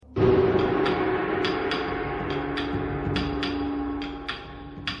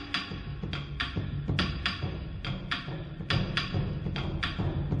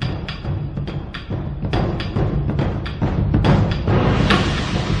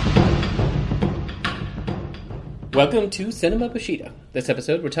Welcome to Cinema Bushido. This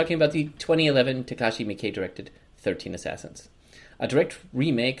episode, we're talking about the 2011 Takashi Miike directed 13 Assassins. A direct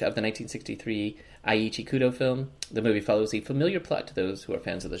remake of the 1963 Aiichi Kudo film. The movie follows a familiar plot to those who are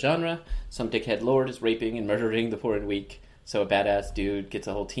fans of the genre. Some dickhead lord is raping and murdering the poor and weak, so a badass dude gets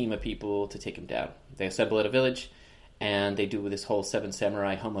a whole team of people to take him down. They assemble at a village, and they do this whole Seven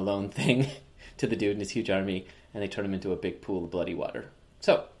Samurai Home Alone thing to the dude and his huge army, and they turn him into a big pool of bloody water.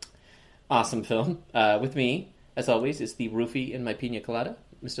 So, awesome film. With me, as always, is the roofie in my pina colada,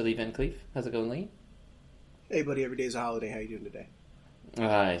 Mr. Lee Van Cleef. How's it going, Lee? Hey, buddy, every day's a holiday. How you doing today?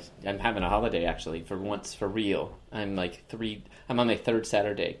 I'm having a holiday, actually, for once, for real. I'm on my third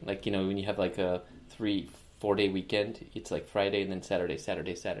Saturday. Like, you know, when you have like a 3-4 day weekend, it's like Friday and then Saturday.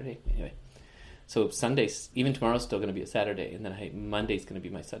 Anyway, so Sunday's, even tomorrow's still going to be a Saturday, and then Monday's going to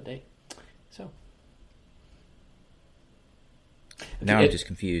be my Sunday. So. Now I'm just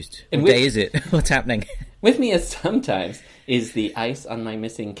confused. What day is it? What's happening? With me as sometimes is the ice on my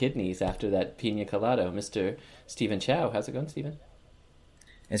missing kidneys after that pina colada, Mr. Stephen Chow. How's it going, Stephen?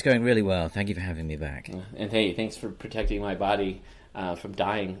 It's going really well. Thank you for having me back. And hey, thanks for protecting my body from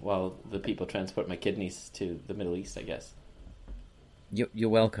dying while the people transport my kidneys to the Middle East, I guess. You're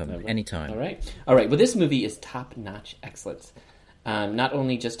welcome. Anytime. All right. Well, this movie is top-notch excellence. Not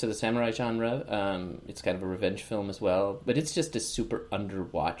only just to the samurai genre, it's kind of a revenge film as well, but it's just a super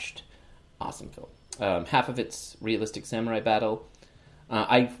underwatched, awesome film. Half of it's realistic samurai battle.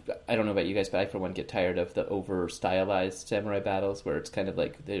 I don't know about you guys, but I for one get tired of the over-stylized samurai battles where it's kind of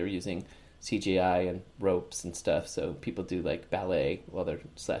like they're using CGI and ropes and stuff, so people do like ballet while they're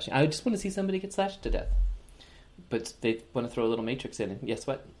slashing. I just want to see somebody get slashed to death. But they want to throw a little Matrix in, and guess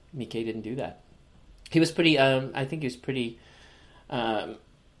what? Miike didn't do that. He was pretty, I think he was pretty...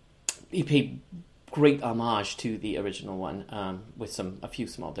 he paid great homage to the original one, with a few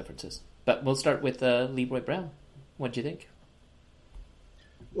small differences. But we'll start with Leroy Brown. What'd you think?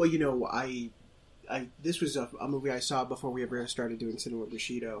 Well, you know, this was a movie I saw before we ever started doing Cinema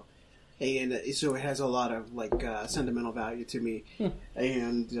Bushido, and so it has a lot of sentimental value to me.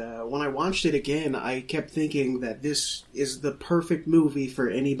 And when I watched it again, I kept thinking that this is the perfect movie for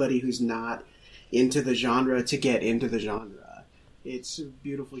anybody who's not into the genre to get into the genre. It's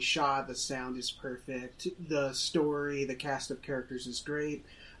beautifully shot, the sound is perfect, the story, the cast of characters is great.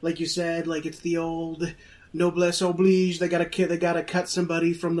 Like you said, it's the old noblesse oblige. They gotta cut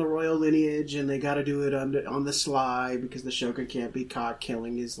somebody from the royal lineage, and they gotta do it on the sly because the shogun can't be caught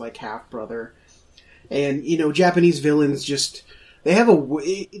killing his half brother. And Japanese villains they have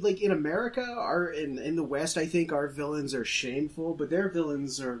in America in the West, I think our villains are shameful, but their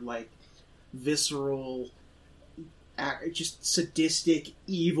villains are visceral, just sadistic,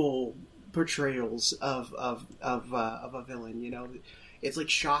 evil portrayals of a villain.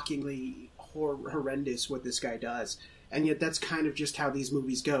 It's shockingly horrendous what this guy does, and yet that's kind of just how these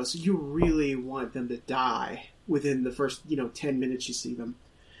movies go. So you really want them to die within the first 10 minutes you see them.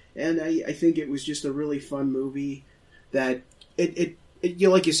 And I think it was just a really fun movie that it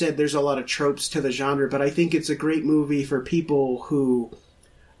like you said, there's a lot of tropes to the genre, but I think it's a great movie for people who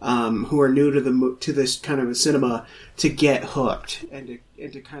are new to this kind of a cinema to get hooked and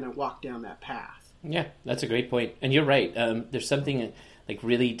to kind of walk down that path. Yeah, that's a great point. And you're right. There's something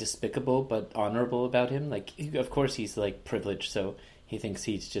really despicable but honorable about him. Of course he's privileged, so he thinks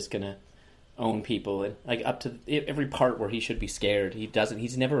he's just gonna own people, and up to every part where he should be scared, he doesn't.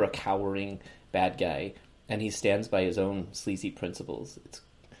 He's never a cowering bad guy, and he stands by his own sleazy principles. It's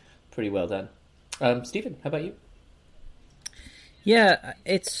pretty well done. Stephen, how about you? Yeah,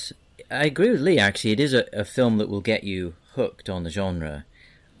 I agree with Lee, actually. It is a film that will get you hooked on the genre.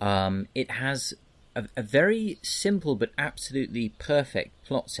 It has a very simple but absolutely perfect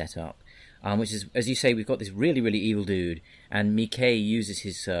plot setup, which is, as you say, we've got this really, really evil dude, and Miike uses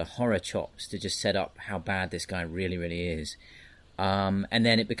his horror chops to just set up how bad this guy really, really is. And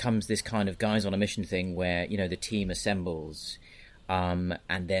then it becomes this kind of guys on a mission thing where, the team assembles, and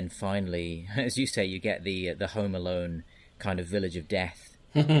then finally, as you say, you get the Home Alone kind of Village of Death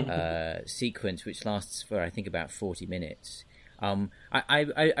sequence, which lasts for, I think, about 40 minutes. I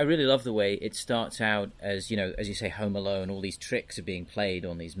really love the way it starts out as you say, Home Alone. All these tricks are being played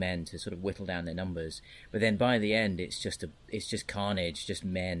on these men to sort of whittle down their numbers, but then by the end, it's just carnage, just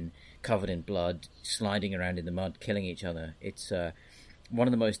men covered in blood, sliding around in the mud, killing each other. It's one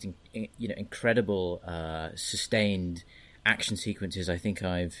of the most incredible sustained action sequences I think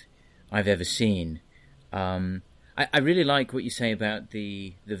I've ever seen. I really like what you say about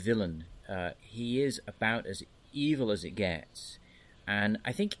the villain. He is about as evil as it gets, and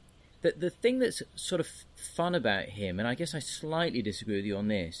I think that the thing that's sort of fun about him, and I guess I slightly disagree with you on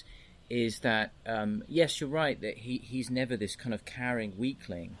this, is that, yes, you're right, that he's never this kind of cowering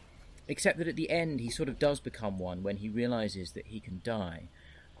weakling, except that at the end he sort of does become one when he realizes that he can die.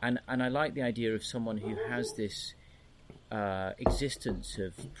 And I like the idea of someone who has this existence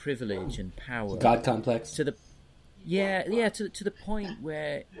of privilege and power. God complex. To the point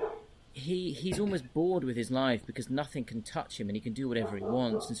where he's almost bored with his life because nothing can touch him and he can do whatever he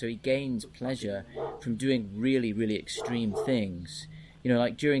wants, and so he gains pleasure from doing really, really extreme things. You know,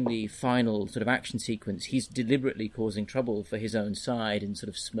 like during the final sort of action sequence, he's deliberately causing trouble for his own side and sort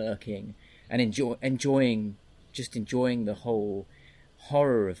of smirking and enjoying the whole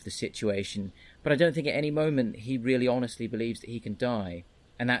horror of the situation. But I don't think at any moment he really honestly believes that he can die,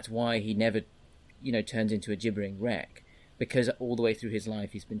 and that's why he never, turns into a gibbering wreck, because all the way through his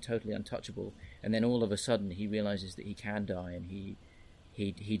life he's been totally untouchable, and then all of a sudden he realizes that he can die, and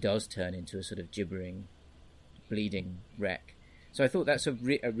he does turn into a sort of gibbering, bleeding wreck. So I thought that's a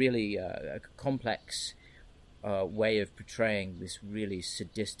really complex way of portraying this really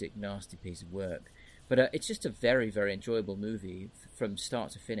sadistic, nasty piece of work. But it's just a very, very enjoyable movie from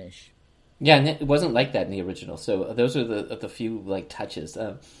start to finish. Yeah, and it wasn't like that in the original. So those are the few like touches.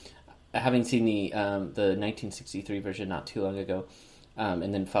 Having seen the 1963 version not too long ago,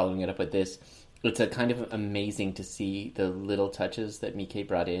 and then following it up with this, it's a kind of amazing to see the little touches that Miike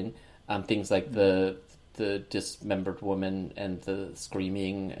brought in. Things like the dismembered woman and the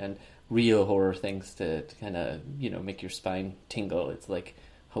screaming and real horror things to kind of make your spine tingle. It's like,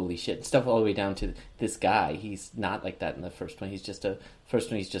 holy shit. Stuff all the way down to this guy. He's not like that in the first one. He's just a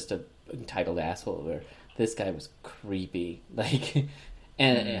entitled asshole, where this guy was creepy. Like,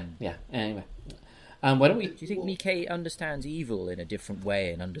 and yeah. Anyway, why don't we? Do you think Miike understands evil in a different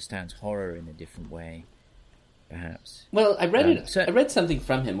way and understands horror in a different way? Perhaps. Well, I read something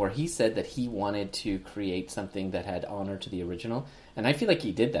from him where he said that he wanted to create something that had honor to the original, and I feel like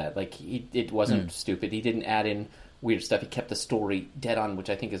he did that. Like, it wasn't stupid. He didn't add in weird stuff. He kept the story dead on, which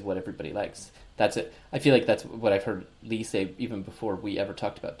I think is what everybody likes. That's it. I feel like that's what I've heard Lee say even before we ever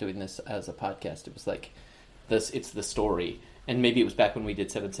talked about doing this as a podcast. It was like, it's the story. And maybe it was back when we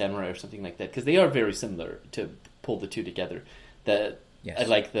did Seven Samurai or something like that, because they are very similar to pull the two together. Yes. I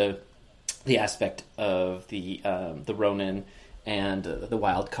like the aspect of the Ronin and the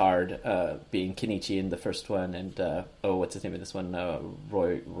wild card being Kenichi in the first one, and what's his name in this one?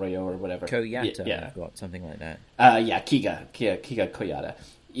 Ryo or whatever. Koyata, yeah. I've got something like that. Kiga Koyata.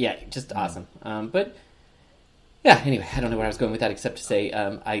 Yeah, just awesome. But yeah, anyway, I don't know where I was going with that except to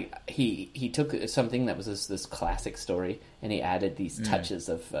say he took something that was this classic story and he added these touches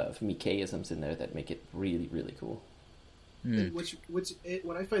of Miike-isms in there that make it really, really cool.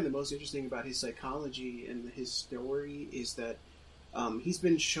 What I find the most interesting about his psychology and his story is that he's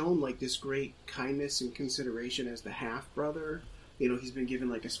been shown like this great kindness and consideration as the half brother. He's been given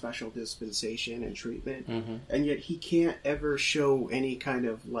like a special dispensation and treatment, and yet he can't ever show any kind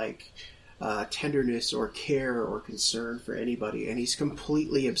of like tenderness or care or concern for anybody, and he's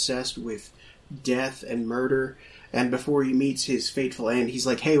completely obsessed with death and murder. And before he meets his fateful end, he's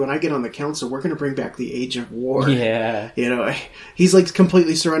like, hey, when I get on the council, we're going to bring back the Age of War. Yeah. He's like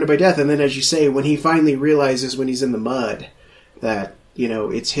completely surrounded by death. And then, as you say, when he finally realizes when he's in the mud that,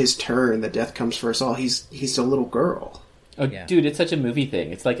 it's his turn, that death comes for us all, he's a little girl. Oh, yeah. Dude, it's such a movie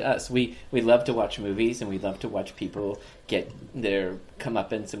thing. It's like us. We love to watch movies, and we love to watch people get their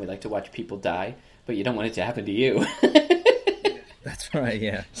comeuppance, and we like to watch people die, but you don't want it to happen to you. That's right,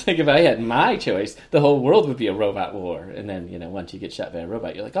 yeah. It's like if I had my choice, the whole world would be a robot war. And then, once you get shot by a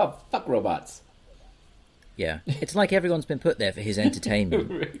robot, you're like, oh, fuck robots. Yeah. It's like everyone's been put there for his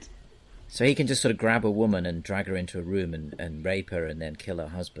entertainment. Right. So he can just sort of grab a woman and drag her into a room and rape her and then kill her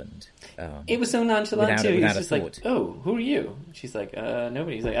husband. It was so nonchalant, too. He was just like, like, oh, who are you? She's like,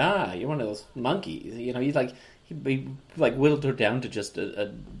 nobody. He's like, you're one of those monkeys. He whittled her down to just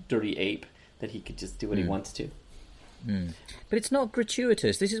a dirty ape that he could just do what he wants to. But it's not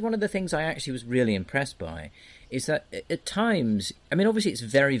gratuitous. This is one of the things I actually was really impressed by, is that at times, I mean, obviously it's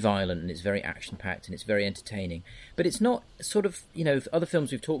very violent and it's very action-packed and it's very entertaining, but it's not sort of, other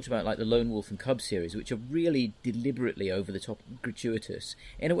films we've talked about, like the Lone Wolf and Cub series, which are really deliberately over-the-top gratuitous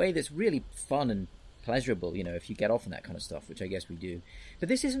in a way that's really fun and pleasurable, if you get off on that kind of stuff, which I guess we do. But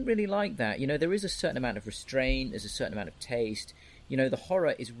this isn't really like that. There is a certain amount of restraint, there's a certain amount of taste. The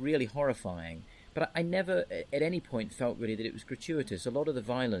horror is really horrifying. But I never, at any point, felt really that it was gratuitous. A lot of the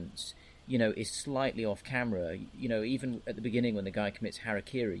violence is slightly off camera. Even at the beginning when the guy commits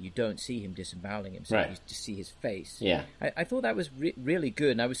harakiri, you don't see him disemboweling himself. Right. You just see his face. Yeah. I thought that was really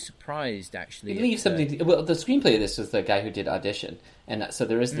good, and I was surprised, actually. It leaves something... Well, the screenplay of this was the guy who did Audition, and so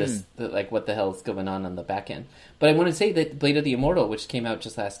there is this, what the hell is going on the back end. But I want to say that Blade of the Immortal, which came out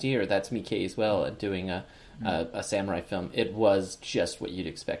just last year, that's Miike as well, and doing a samurai film. It was just what you'd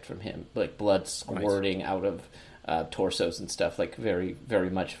expect from him. Like, blood squirting out of... torsos and stuff, like very, very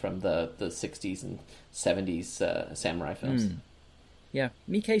much from the 60s and 70s samurai films. Yeah,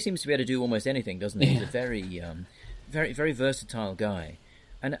 Miike seems to be able to do almost anything, doesn't he? He's a very, very, very versatile guy.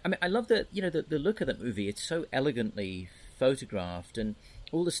 And I mean, I love the look of that movie. It's so elegantly photographed, and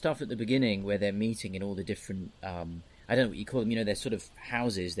all the stuff at the beginning where they're meeting in all the different, I don't know what you call them, they're sort of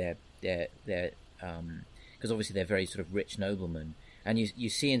houses, they're because obviously they're very sort of rich noblemen. And you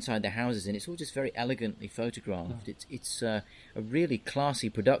see inside the houses, and it's all just very elegantly photographed. It's a really classy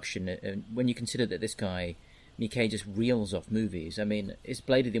production. And when you consider that this guy, Miike, just reels off movies. I mean, it's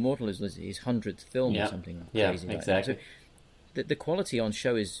Blade of the Immortal is his 100th film or something crazy like exactly. that. So the quality on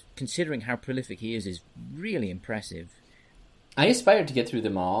show is, considering how prolific he is really impressive. I aspired to get through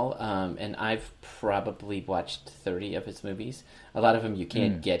them all, and I've probably watched 30 of his movies. A lot of them you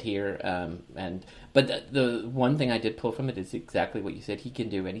can't get here, but the one thing I did pull from it is exactly what you said. He can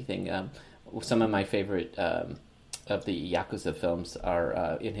do anything. Some of my favorite of the Yakuza films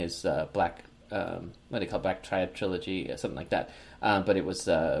are in his Black Triad trilogy, something like that. But it was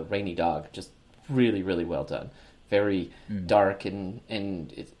Rainy Dog, just really, really well done. Very dark and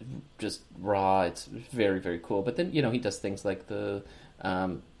it's just raw. It's very, very cool. But then, he does things like the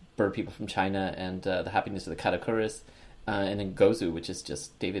Bird People from China and The Happiness of the Katakuris, and then Gozu, which is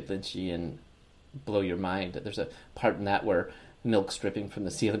just David Lynchian, blow your mind. There's a part in that where milk's dripping from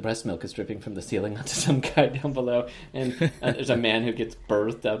the ceiling, breast milk is dripping from the ceiling onto some guy down below, and there's a man who gets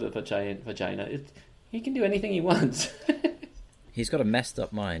birthed out of a giant vagina. He can do anything he wants. He's got a messed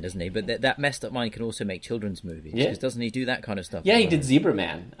up mind, doesn't he? But that messed up mind can also make children's movies. Yeah. Because doesn't he do that kind of stuff? Yeah, he did Zebra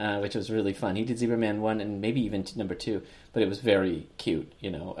Man, which was really fun. He did Zebra Man 1 and maybe even number 2, but it was very cute,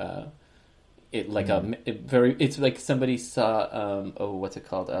 it's like somebody saw, what's it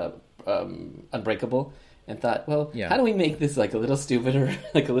called? Unbreakable, and thought, how do we make this like a little stupider,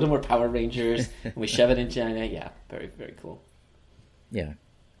 like a little more Power Rangers, and we shove it in China? Yeah, very, very cool. Yeah.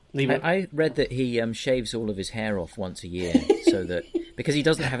 I read that he shaves all of his hair off once a year, so that because he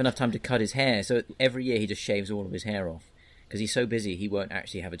doesn't have enough time to cut his hair, so every year he just shaves all of his hair off because he's so busy he won't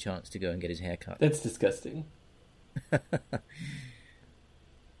actually have a chance to go and get his hair cut. That's disgusting. All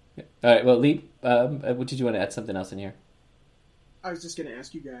right, well, Lee, did you want to add something else in here? I was just going to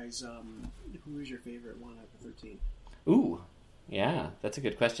ask you guys, who is your favorite one out of the 13? Ooh, yeah, that's a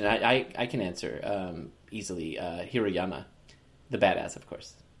good question. I can answer easily. Hiroyama, the badass, of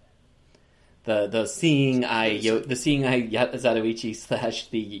course. The seeing eye Zatoichi /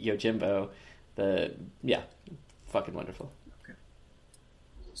 the Yojimbo, fucking wonderful. Okay.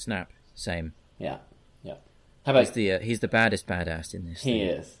 Snap, same. Yeah. How about he's the baddest badass in this? He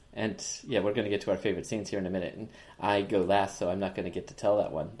is, and we're going to get to our favorite scenes here in a minute. And I go last, so I'm not going to get to tell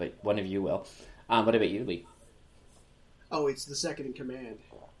that one, but one of you will. What about you, Lee? Oh, it's the second in command.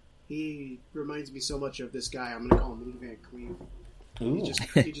 He reminds me so much of this guy. I'm going to call him Lee Van Cleef.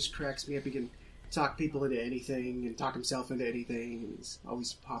 He just cracks me up. He can talk people into anything and talk himself into anything. And he's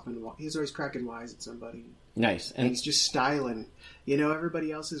always he's always cracking wise at somebody. Nice. And he's just styling.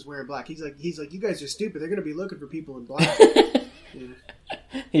 Everybody else is wearing black. He's like, you guys are stupid. They're going to be looking for people in black.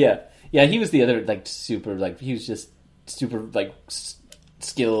 Yeah. He was the other super he was just super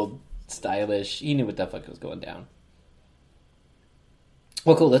skilled, stylish. He knew what the fuck was going down.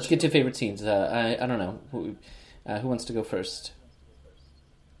 Well, cool. Let's get to favorite scenes. I don't know who wants to go first.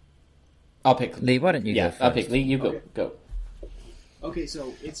 I'll pick Lee. Why don't you go first? I'll pick Lee. You go. Okay. Go. Okay,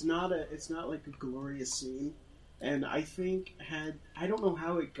 so it's not like a glorious scene, and I think I don't know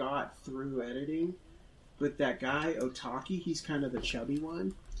how it got through editing, but that guy Otaki, he's kind of the chubby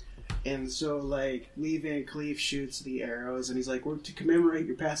one, and so Lee Van Cleef shoots the arrows, and he's like, "We're to commemorate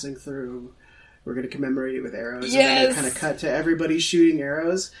your passing through. We're going to commemorate it with arrows." Yes! And then they kind of cut to everybody shooting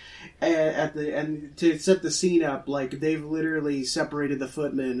arrows. And to set the scene up, they've literally separated the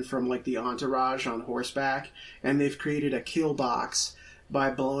footmen from, the entourage on horseback, and they've created a kill box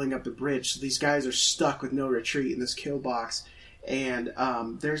by blowing up the bridge. So these guys are stuck with no retreat in this kill box. And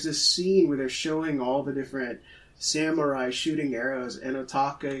there's this scene where they're showing all the different samurai shooting arrows, and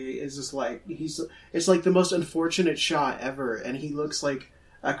Otake is just it's the most unfortunate shot ever, and he looks like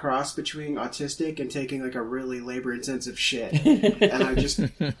a cross between autistic and taking a really labor-intensive shit. And I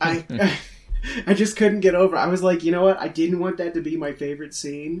just couldn't get over it. I was like, you know what? I didn't want that to be my favorite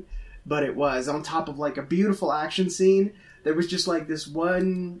scene, but it was on top of like a beautiful action scene. There was just like this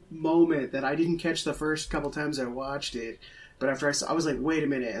one moment that I didn't catch the first couple times I watched it, but after I was like, wait a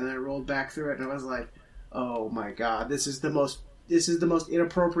minute, and then I rolled back through it and I was like, oh my god, this is the most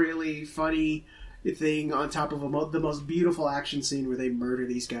inappropriately funny thing on top of the most beautiful action scene where they murder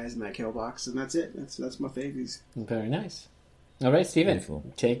these guys in that kill box, and that's it. That's my favies. Very nice. All right,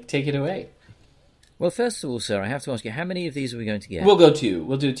 Stephen, take it away. Well, first of all, sir, I have to ask you, how many of these are we going to get? We'll go 2.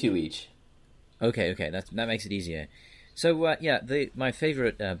 We'll do 2 each. Okay, that makes it easier. So, my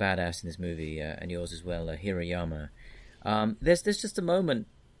favourite badass in this movie, and yours as well, Hirayama. There's just a moment.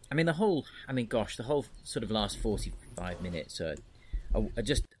 The whole sort of last 45 minutes are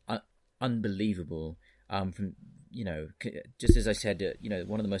just unbelievable. From just as I said,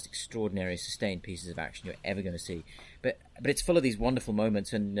 one of the most extraordinary sustained pieces of action you're ever going to see. But it's full of these wonderful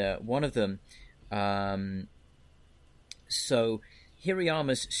moments, and one of them. So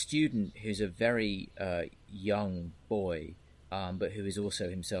Hirayama's student, who's a very young boy, but who is also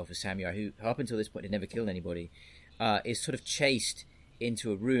himself a samurai, who up until this point had never killed anybody, is sort of chased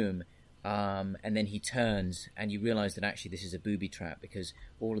into a room, and then he turns, and you realise that actually this is a booby trap, because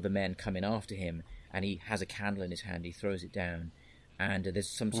all of the men come in after him, and he has a candle in his hand, he throws it down, and there's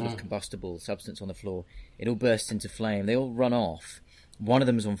some sort of combustible substance on the floor. It all bursts into flame. They all run off. One of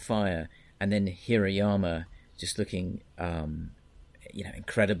them is on fire, and then Hirayama, just looking,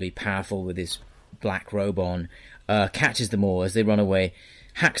 incredibly powerful with his black robe on, catches them all as they run away,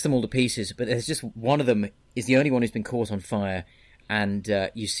 hacks them all to pieces. But there's just one of them is the only one who's been caught on fire, and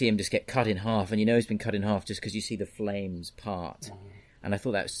you see him just get cut in half, and you know he's been cut in half just because you see the flames part. And I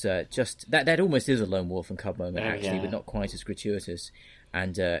thought that's that almost is a lone wolf and cub moment, actually, but not quite as gratuitous.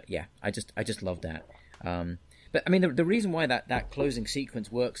 And I just love that. But the reason why that closing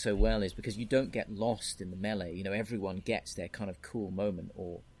sequence works so well is because you don't get lost in the melee. Everyone gets their kind of cool moment,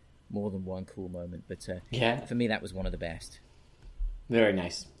 or more than one cool moment. But for me, that was one of the best. Very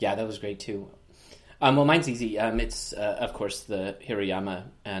nice. Yeah, that was great too. Well, mine's easy. It's of course the Hirayama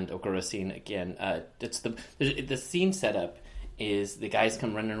and Ogura scene again. It's the scene setup is the guys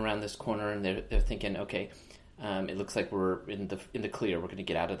come running around this corner, and they're thinking, okay, it looks like we're in the clear. We're going to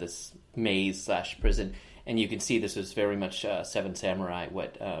get out of this maze/prison. And you can see this was very much Seven Samurai.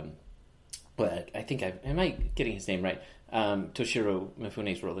 What I think am I getting his name right? Toshiro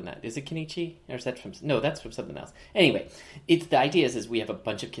Mifune's role in that. Is it Kenichi? Or is that from... No, that's from something else. Anyway, the idea is we have a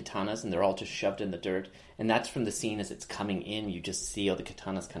bunch of katanas and they're all just shoved in the dirt. And that's from the scene as it's coming in. You just see all the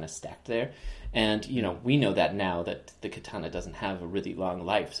katanas kind of stacked there. And, we know that now that the katana doesn't have a really long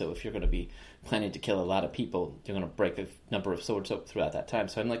life. So if you're going to be planning to kill a lot of people, you're going to break a number of swords throughout that time.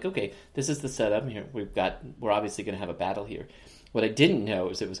 So I'm like, okay, this is the setup here. We're obviously going to have a battle here. What I didn't know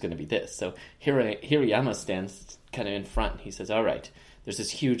is it was going to be this. So Hirayama stands kind of in front. He says, all right, there's this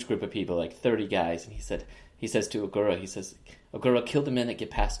huge group of people, like 30 guys. And he says to Ogura, Ogura, kill the men that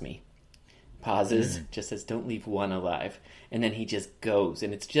get past me. Pauses, just says, don't leave one alive. And then he just goes.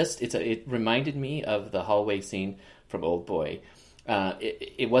 And it reminded me of the hallway scene from Old Boy.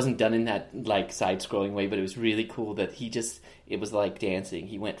 It wasn't done in that like side-scrolling way, but it was really cool that it was like dancing.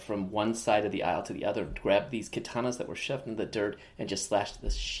 He went from one side of the aisle to the other, grabbed these katanas that were shoved in the dirt, and just slashed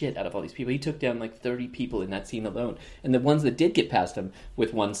the shit out of all these people. He took down like 30 people in that scene alone. And the ones that did get past him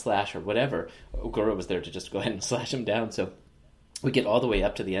with one slash or whatever, Ogura was there to just go ahead and slash him down. So we get all the way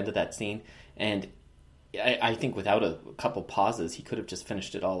up to the end of that scene, and I think without a couple pauses, he could have just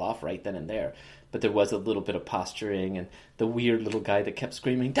finished it all off right then and there. But there was a little bit of posturing, and the weird little guy that kept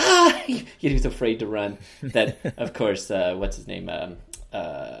screaming, die! He was afraid to run. That, of course, what's his name?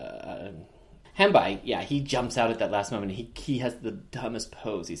 Hanbai, yeah, he jumps out at that last moment. He has the dumbest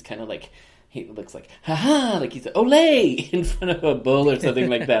pose. He's kind of like, he looks like, ha-ha, like he's Olay in front of a bull or something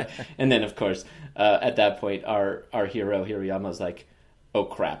like that. And then, of course, at that point, our hero, Hirayama's like, oh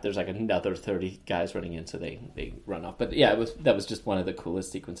crap, there's like another 30 guys running in, so they run off. But yeah, that was just one of the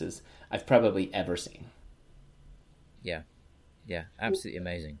coolest sequences I've probably ever seen. Yeah, absolutely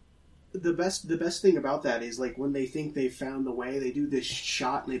amazing. The best thing about that is like when they think they've found the way, they do this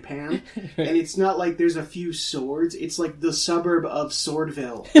shot and they pan, and it's not like there's a few swords. It's like the suburb of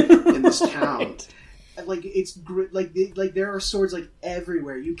Swordville in this town. Right. Like it's like there are swords like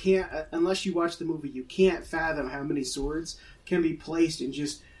everywhere. You can't unless you watch the movie. You can't fathom how many swords can be placed in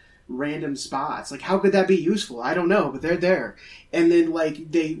just random spots. Like, how could that be useful? I don't know, but they're there. And then, like,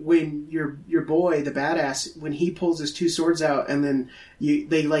 when your boy, the badass, when he pulls his two swords out, and then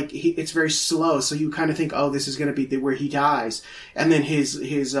it's very slow, so you kind of think, oh, this is going to be where he dies. And then his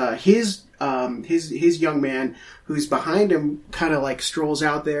young man who's behind him kind of like strolls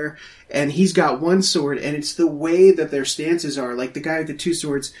out there, and he's got one sword, and it's the way that their stances are. Like, the guy with the two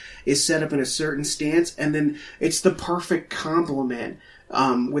swords is set up in a certain stance, and then it's the perfect complement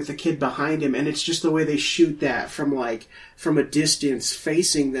with the kid behind him, and it's just the way they shoot that from a distance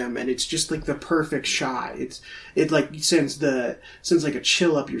facing them, and it's just like the perfect shot. It like sends like a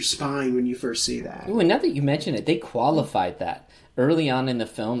chill up your spine when you first see that. Ooh, and now that you mention it, they qualified that early on in the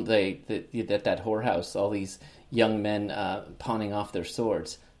film. That whorehouse, all these young men pawning off their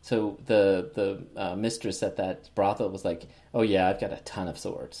swords. So the mistress at that brothel was like, "Oh yeah, I've got a ton of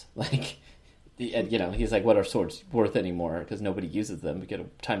swords." Like, and, he's like, "What are swords worth anymore? Because nobody uses them. We get a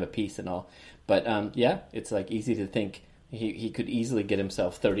time of peace and all." But it's like easy to think he could easily get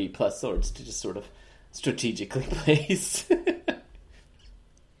himself 30 plus swords to just sort of strategically place.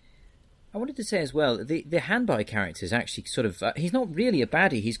 I wanted to say as well, the Hanbai character is actually sort of... he's not really a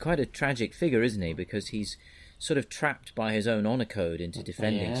baddie. He's quite a tragic figure, isn't he? Because he's sort of trapped by his own honor code into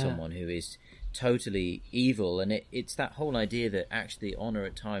defending someone who is totally evil. And it's that whole idea that actually honor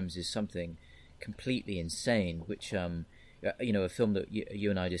at times is something completely insane, which, a film that you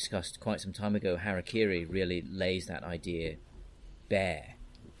and I discussed quite some time ago, Harakiri, really lays that idea bare.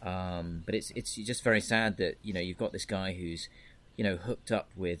 But it's just very sad that, you've got this guy who's hooked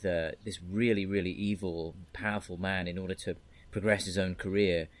up with this really, really evil, powerful man in order to progress his own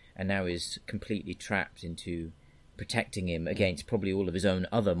career, and now is completely trapped into protecting him against probably all of his own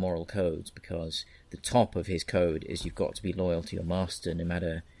other moral codes, because the top of his code is you've got to be loyal to your master no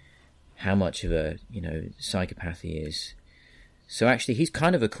matter how much of a, psychopath he is. So actually, he's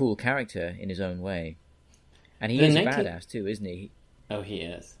kind of a cool character in his own way. And he is a badass too, isn't he? Oh, he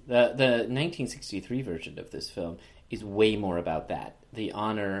is. The 1963 version of this film is way more about that. The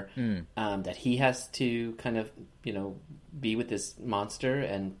honor that he has to kind of, be with this monster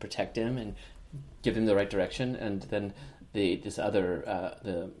and protect him and give him the right direction. And then this other,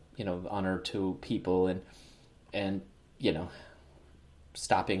 honor to people and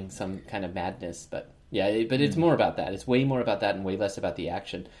stopping some kind of madness. But it's more about that. It's way more about that and way less about the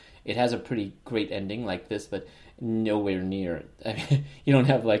action. It has a pretty great ending like this, but nowhere near. I mean, you don't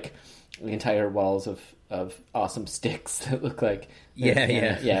have like the entire walls of awesome sticks that look like not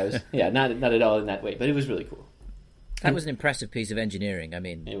at all in that way, but it was really cool. That was an impressive piece of engineering. I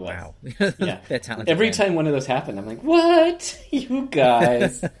mean, wow. Yeah. They're talented. Every time one of those happened, I'm like, what? You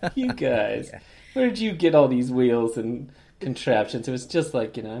guys. Yeah. Where did you get all these wheels and contraptions? It was just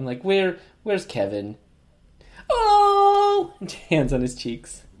like, I'm like, where's Kevin? Oh! Hands on his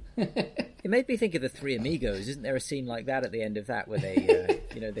cheeks. It made me think of the Three Amigos. Isn't there a scene like that at the end of that where they,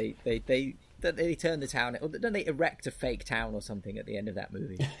 they turn the town, or don't they erect a fake town or something at the end of that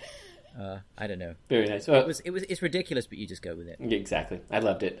movie? I don't know. Very nice. Well, it's ridiculous, but you just go with it. Exactly. I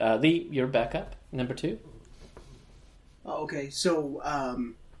loved it. Lee, you're back up. Number 2. Okay, so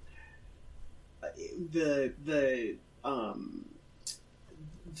the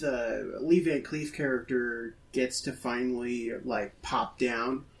Lee Van Cleef character gets to finally like pop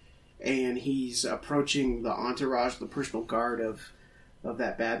down, and he's approaching the entourage, the personal guard of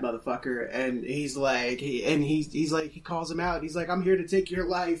that bad motherfucker, and he's like, he calls him out. He's like, "I'm here to take your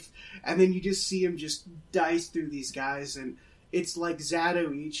life," and then you just see him just dice through these guys, and it's like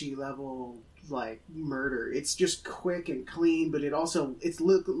Zatoichi level like murder. It's just quick and clean, but they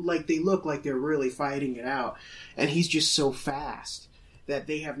look like they're really fighting it out, and he's just so fast that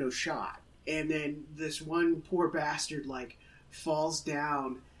they have no shot. And then this one poor bastard like falls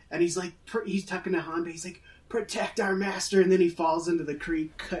down, and he's talking to Honda. He's like, "Protect our master," and then he falls into the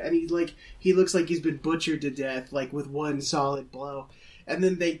creek, and he looks like he's been butchered to death, like with one solid blow. And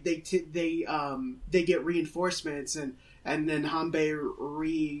then they get reinforcements, and then Hanbei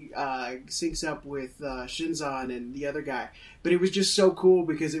syncs up with Shinzan and the other guy. But it was just so cool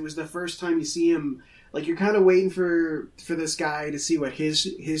because it was the first time you see him. Like, you're kind of waiting for this guy to see what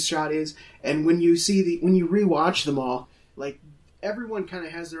his shot is, and when you rewatch them all, like, everyone kind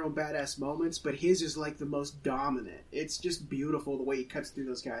of has their own badass moments, but his is like the most dominant. It's just beautiful the way he cuts through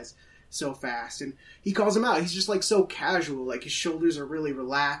those guys so fast, and he calls them out. He's just like so casual, like his shoulders are really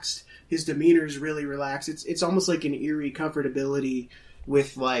relaxed, his demeanor is really relaxed. It's almost like an eerie comfortability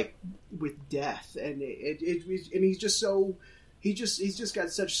with death, and he's just so. He's just got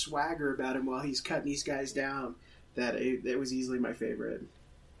such swagger about him while he's cutting these guys down that it was easily my favorite.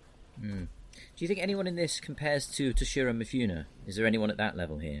 Do you think anyone in this compares to Toshiro Mifune? Is there anyone at that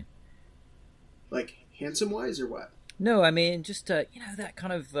level here? Like, handsome-wise, or what? No, I mean, just, that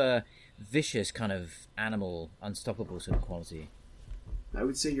kind of vicious, kind of animal, unstoppable sort of quality. I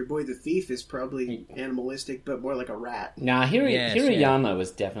would say your boy the thief is probably animalistic, but more like a rat. Nah, Hirayama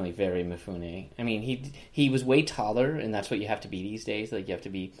was definitely very Mifune. I mean, he was way taller, and that's what you have to be these days. Like, you have to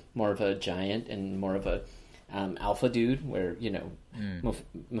be more of a giant and more of a alpha dude, where,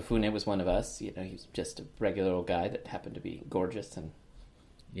 Mifune was one of us. He's just a regular old guy that happened to be gorgeous. And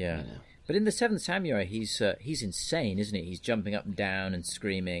yeah. But in The Seventh Samurai, he's insane, isn't he? He's jumping up and down and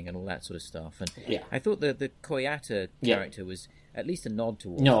screaming and all that sort of stuff. And I thought the Koyata character was at least a nod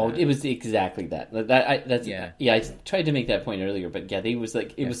towards that. It was exactly that. I tried to make that point earlier, but it was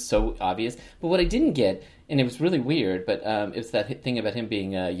was so obvious. But what I didn't get, and it was really weird, but it's that thing about him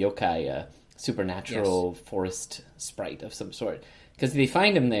being a yokai, supernatural forest sprite of some sort. Because they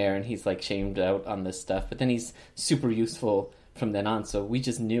find him there, and he's like shamed out on this stuff, but then he's super useful from then on, so we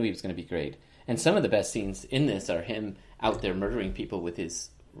just knew he was going to be great. And some of the best scenes in this are him out there murdering people with his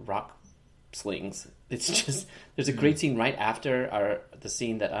rock slings. It's just, there's a great scene right after the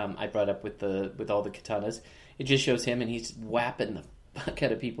scene that I brought up with all the katanas. It just shows him, and he's whapping the fuck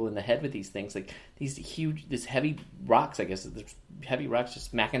out of people in the head with these things, like this heavy rocks. I guess there's heavy rocks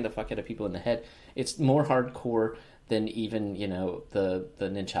just smacking the fuck out of people in the head. It's more hardcore than even the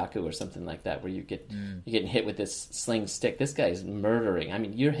nunchaku or something like that, where you're getting hit with this sling stick. This guy's murdering. I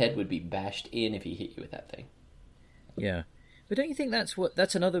mean, your head would be bashed in if he hit you with that thing. Yeah. But don't you think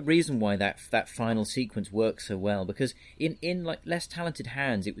that's another reason why that final sequence works so well? Because in like less talented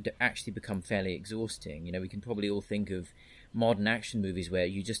hands, it would actually become fairly exhausting. We can probably all think of modern action movies where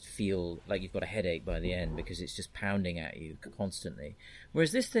you just feel like you've got a headache by the end because it's just pounding at you constantly.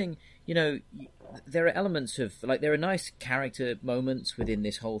 Whereas this thing, there are elements of, like, there are nice character moments within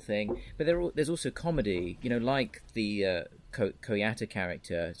this whole thing, but there's also comedy. Like the Koyata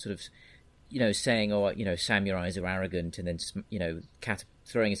character, sort of, saying, samurais are arrogant, and then,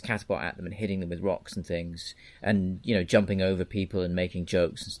 throwing his catapult at them and hitting them with rocks and things, and, jumping over people and making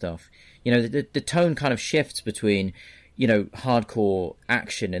jokes and stuff. The tone kind of shifts between, hardcore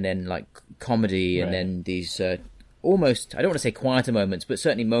action and then, like, comedy, and then these almost, I don't want to say quieter moments, but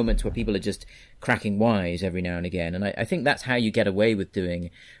certainly moments where people are just cracking wise every now and again. And I think that's how you get away with doing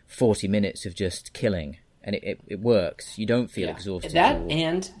 40 minutes of just killing. And it works. You don't feel exhausted.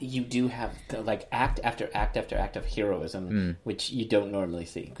 And you do have like act after act after act of heroism, which you don't normally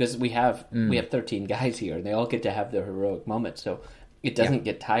see, because we have 13 guys here, and they all get to have their heroic moments. So it doesn't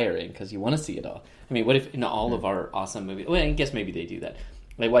get tiring because you want to see it all. I mean, what if in all of our awesome movies? Well, I guess maybe they do that.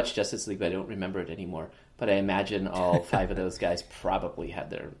 I watched Justice League, but I don't remember it anymore. But I imagine all 5 of those guys probably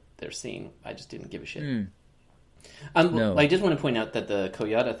had their scene. I just didn't give a shit. No. I just want to point out that the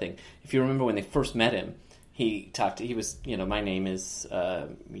Koyata thing. If you remember when they first met him. He was, my name is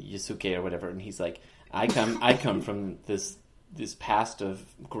Yusuke or whatever, and he's like, I come from this past of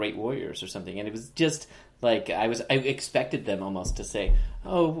great warriors or something, and it was just like I expected them almost to say,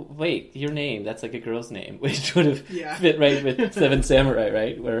 oh wait, your name, that's like a girl's name, which would have fit right with Seven Samurai,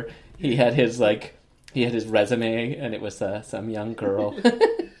 right? Where he had his resume, and it was some young girl,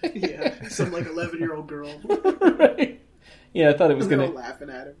 some like 11-year-old girl, right? Yeah, I thought it was going to laughing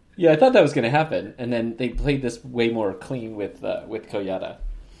at him. Yeah, I thought that was going to happen, and then they played this way more clean with Koyata.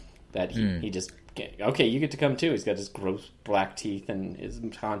 That he just okay, you get to come too. He's got his gross black teeth and his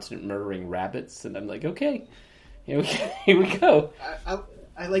constant murdering rabbits, and I'm like, okay, here we go.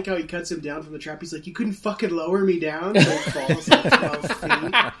 I like how he cuts him down from the trap. He's like, you couldn't fucking lower me down. So he falls like 12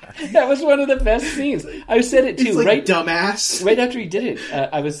 feet. That was one of the best scenes. I said it too. He's like, right, dumbass. Right after he did it,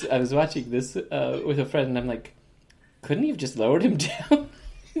 I was watching this with a friend, and I'm like, couldn't he have just lowered him down?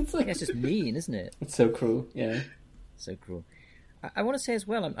 It's like, it's just mean, isn't it? It's so cruel, yeah. So cruel. I want to say as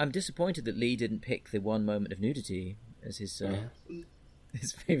well, I'm disappointed that Lee didn't pick the one moment of nudity as his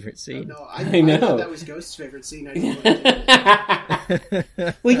favourite scene. No, I know. I thought that was Ghost's favourite scene.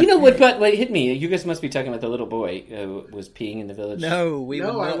 Well, you know what hit me? You guys must be talking about the little boy who was peeing in the village. No,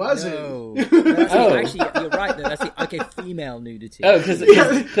 I wasn't. No. Actually, you're right. No, that's female nudity. Oh, because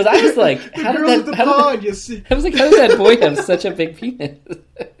I was like, how did that boy have such a big penis?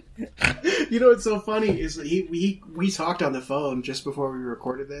 You know what's so funny is we talked on the phone just before we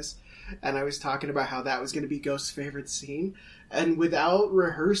recorded this, and I was talking about how that was going to be Ghost's favorite scene, and without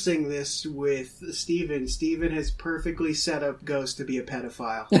rehearsing this with Steven has perfectly set up Ghost to be a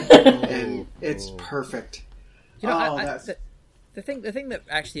pedophile, and it's perfect. The thing that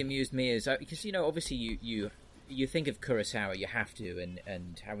actually amused me is because obviously you think of Kurosawa, you have to,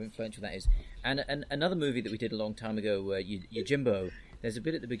 and how influential that is, and another movie that we did a long time ago, Yojimbo. there's a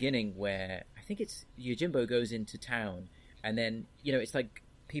bit at the beginning where I think it's Yojimbo goes into town, and then it's like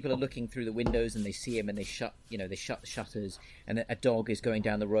people are looking through the windows and they see him and they shut the shutters, and a dog is going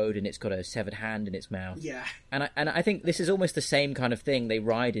down the road and it's got a severed hand in its mouth. Yeah. And I think this is almost the same kind of thing. They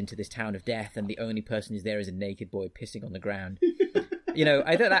ride into this town of death, and the only person who's there is a naked boy pissing on the ground.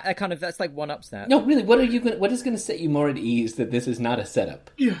 I thought that's like one ups that. No, really, what is going to set you more at ease that this is not a setup?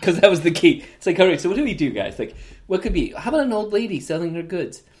 Yeah. Because that was the key. It's like, all right, so what do we do, guys? Like, what could be? How about an old lady selling her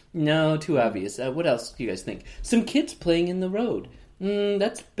goods? No, too obvious. What else do you guys think? Some kids playing in the road.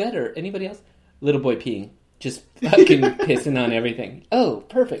 That's better. Anybody else? Little boy peeing. Just fucking pissing on everything. Oh,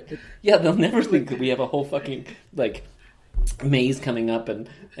 perfect. Yeah, they'll never think that we have a whole fucking, like, maze coming up and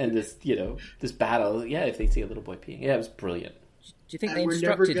this, this battle. Yeah, if they see a little boy peeing. Yeah, it was brilliant. Do you think they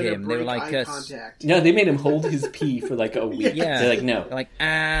instructed him? They were like, no, they made him hold his pee for like a week. Yeah. They're like, no. They're like,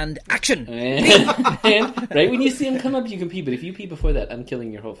 and action! And right when you see him come up, you can pee, but if you pee before that, I'm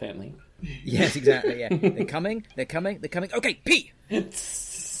killing your whole family. Yes, exactly, yeah. They're coming. Okay, pee! And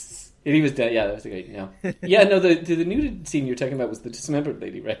he was dead. Yeah, that was great. No. Yeah, no, the nuded scene you're talking about was the dismembered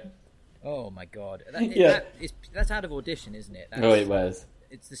lady, right? Oh my god. That's out of Audition, isn't it? It was.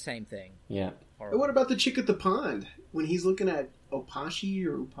 It's the same thing. Yeah. And what about the chick at the pond? When he's looking at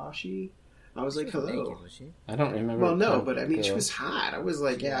Upashi? I was like, hello. Naked, was she? I don't remember. Well, no, but I mean, she was hot. I was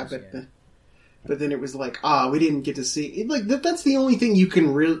like, but then it was like, we didn't get to see it. Like that's the only thing you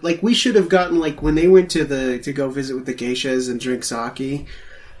can really like. We should have gotten like when they went to go visit with the geishas and drink sake.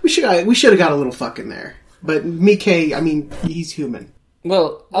 We should have got a little fuck in there. But Miike, I mean, he's human.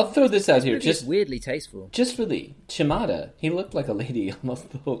 Well, I'll throw this out here. Just weirdly tasteful. Just for Lee Shimada, he looked like a lady almost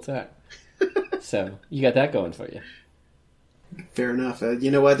the whole time. So you got that going for you. Fair enough.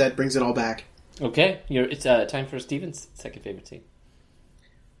 You know what? That brings it all back. Okay, it's time for Steven's second favorite scene.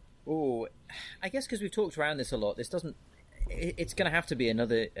 Oh, I guess because we've talked around this a lot, it's going to have to be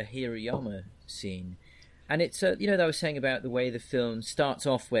another Hirayama scene. And it's, that I was saying about the way the film starts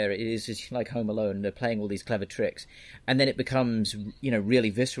off where it is like Home Alone, they're playing all these clever tricks, and then it becomes, really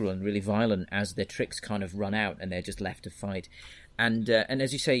visceral and really violent as their tricks kind of run out and they're just left to fight. And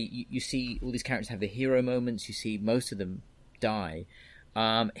as you say, you see all these characters have their hero moments, you see most of them die.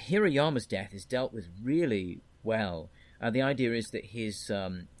 Hirayama's death is dealt with really well. The idea is that his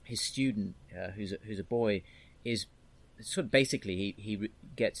student, who's a boy, is sort of basically he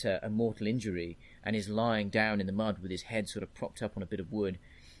gets a mortal injury and is lying down in the mud with his head sort of propped up on a bit of wood,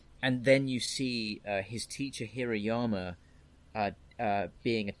 and then you see his teacher Hirayama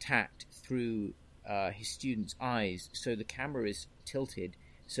being attacked through his student's eyes, so the camera is tilted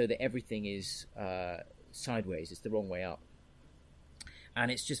so that everything is sideways, it's the wrong way up,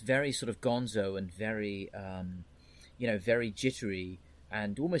 and it's just very sort of gonzo and very very jittery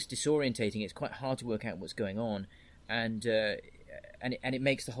and almost disorientating. It's quite hard to work out what's going on, and it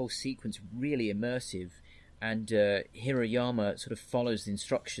makes the whole sequence really immersive. And Hirayama sort of follows the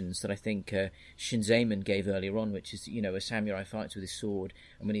instructions that I think Shinzaemon gave earlier on, which is, a samurai fights with his sword,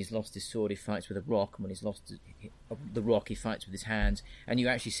 and when he's lost his sword, he fights with a rock, and when he's lost the rock, he fights with his hands. And you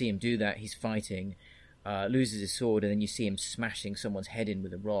actually see him do that. He's fighting, loses his sword, and then you see him smashing someone's head in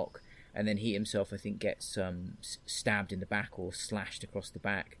with a rock, and then he himself, I think, gets stabbed in the back or slashed across the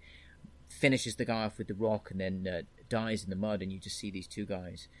back, finishes the guy off with the rock, and then dies in the mud, and you just see these two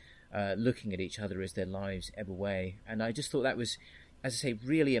guys looking at each other as their lives ebb away. And I just thought that was, as I say,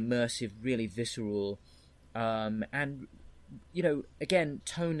 really immersive, really visceral, and, again,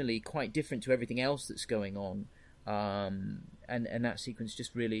 tonally quite different to everything else that's going on. And that sequence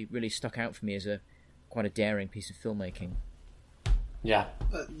just really, really stuck out for me as quite a daring piece of filmmaking. Yeah,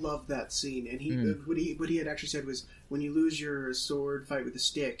 I love that scene. And what he had actually said was, when you lose your sword fight with a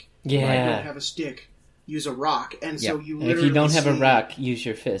stick, if you don't have a stick, use a rock. And so you literally, if you don't have a rock, use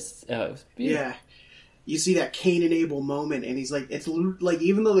your fists. Yeah, you see that Cain and Abel moment, and he's like, it's like,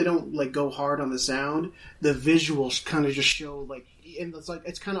 even though they don't like go hard on the sound, the visuals kind of just show like, and it's like,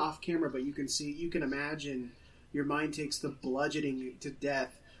 it's kind of off camera, but you can imagine your mind takes the bludgeoning to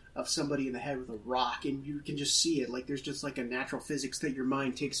death of somebody in the head with a rock, and you can just see it. Like, there's just like a natural physics that your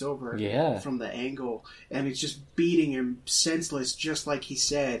mind takes over from the angle, and it's just beating him senseless, just like he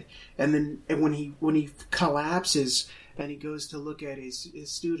said. And then when he collapses and he goes to look at his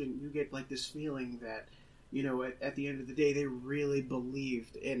student, you get like this feeling that, at the end of the day, they really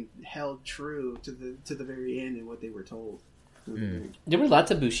believed and held true to the very end in what they were told. There were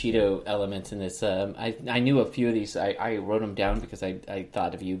lots of Bushido elements in this. I knew a few of these. I wrote them down because I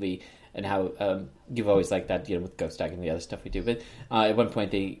thought of you, Lee, and how you've always liked that, with Ghost Dog and the other stuff we do. But at one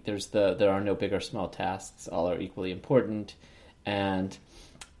point, there are no big or small tasks. All are equally important. And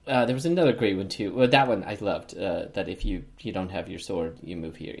There was another great one too. Well, that one I loved. That if you don't have your sword, you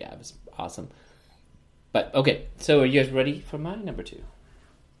move here. Yeah, it was awesome. But okay, so are you guys ready for my number 2?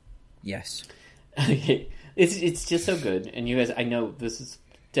 Yes. Okay, it's just so good, and you guys, I know this is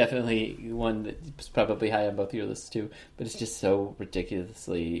definitely one that's probably high on both of your lists too, but it's just so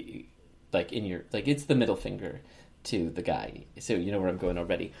ridiculously like it's the middle finger to the guy, so you know where I'm going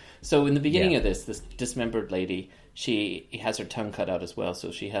already. So in the beginning of this dismembered lady, she has her tongue cut out as well,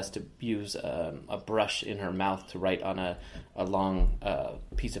 so she has to use a brush in her mouth to write on a long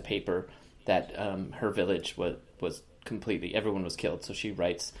piece of paper that her village was completely, everyone was killed, so she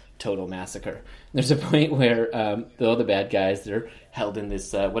writes total massacre. There's a point where all the bad guys, they're held in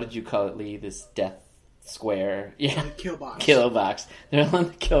this what did you call it, Lee, this death square? Yeah, kill box. They're on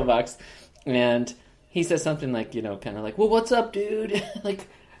the kill box, and he says something like, you know, kind of like, well, what's up, dude? Like,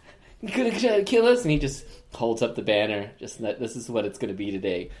 you gonna kill us? And he just holds up the banner, just that this is what it's gonna be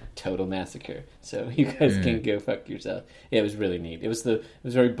today, total massacre. So you guys can go fuck yourself. Yeah, it was really neat. It was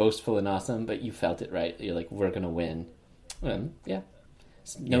very boastful and awesome, but you felt it, right? You're like, we're gonna win.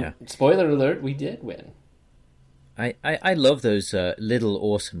 Spoiler alert, we did win. I love those little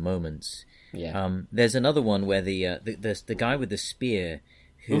awesome moments. Yeah. There's another one where the guy with the spear,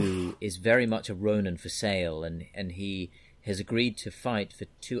 who is very much a Ronin for sale, and he has agreed to fight for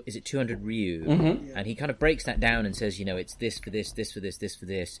 200 Ryu, and he kind of breaks that down and says, you know, it's this for this, this for this, this for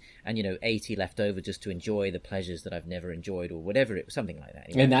this, and, you know, 80 left over just to enjoy the pleasures that I've never enjoyed, or whatever, something like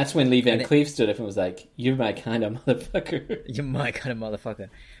that. And that's when Lee Van Cleef stood up and was like, you're my kind of motherfucker. You're my kind of motherfucker.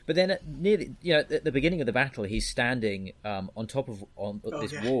 But then at the beginning of the battle, he's standing on top of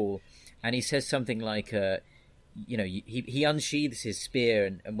this wall, and he says something like, you know, he unsheathes his spear,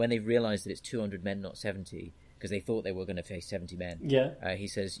 and when they realize that it's 200 men, not 70, because they thought they were going to face 70 men, he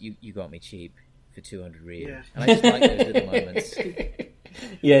says, you got me cheap for 200 Ryu. Yeah. And I just like those little moments.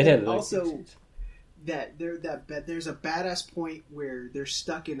 Yeah, it had also there's a badass point where they're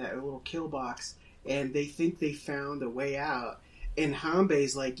stuck in that little kill box, and they think they found a way out. And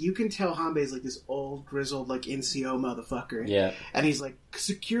Hanbei's like, you can tell Hanbei's like this old, grizzled, like, NCO motherfucker. Yeah. And he's like,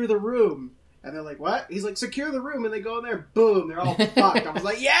 secure the room. And they're like, what? He's like, secure the room. And they go in there, boom, they're all fucked. I was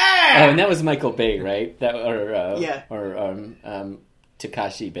like, yeah! Oh, and that was Michael Bay, right? Or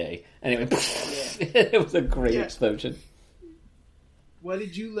Takashi Bay. Anyway, it was a great explosion. What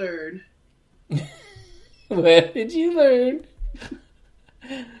did you learn? What did you learn?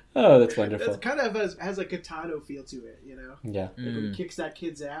 Oh, that's wonderful. It kind of has a Kitano feel to it, you know? Yeah. Like when he kicks that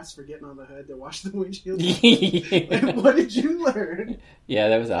kid's ass for getting on the hood to wash the windshield. Like, what did you learn? Yeah,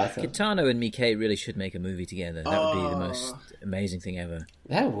 that was awesome. Kitano and Miike really should make a movie together. That would be the most amazing thing ever.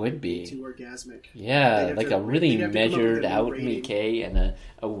 That would be. Too orgasmic. Yeah, like a really measured out Miike and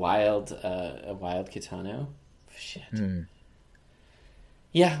a wild Kitano. Shit.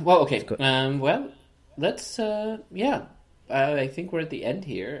 Yeah, well, okay. Well, let's, I think we're at the end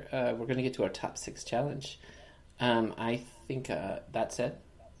here. We're going to get to our top 6 challenge. I think that said,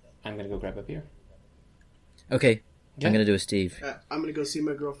 I'm going to go grab a beer. Okay. Yeah. I'm going to do a Steve. I'm going to go see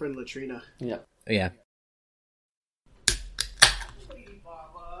my girlfriend Latrina. Yeah. Yeah. Hey,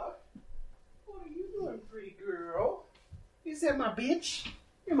 Baba. What are you doing, pretty girl? Is that my bitch?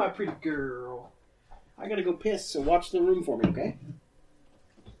 You're my pretty girl. I got to go piss, so watch the room for me, okay?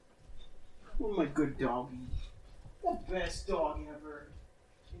 Oh, my good doggy. The best dog ever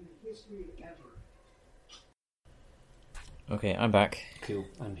in the history of ever. Okay, I'm back. Cool,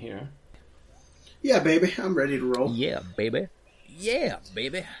 I'm here. Yeah, baby, I'm ready to roll. Yeah, baby. Yeah,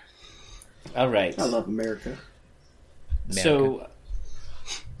 baby. All right. I love America. So,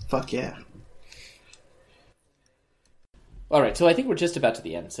 fuck yeah. All right, so I think we're just about to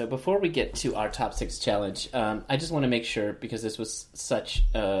the end. So before we get to our top 6 challenge, I just want to make sure, because this was such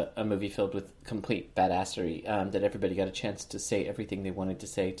a movie filled with complete badassery, that everybody got a chance to say everything they wanted to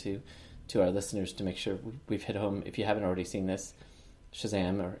say to our listeners, to make sure we've hit home. If you haven't already seen this,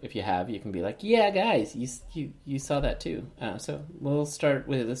 Shazam, or if you have, you can be like, yeah, guys, you saw that too. So we'll start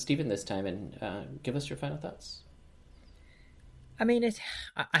with Stephen this time, and give us your final thoughts. I mean,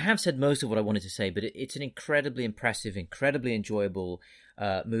 I have said most of what I wanted to say, but it's an incredibly impressive, incredibly enjoyable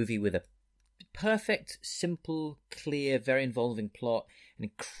movie with a perfect, simple, clear, very involving plot, an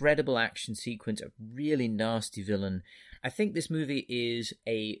incredible action sequence, a really nasty villain. I think this movie is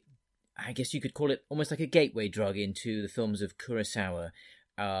I guess you could call it almost like a gateway drug into the films of Kurosawa,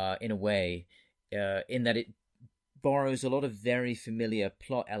 in a way, in that it borrows a lot of very familiar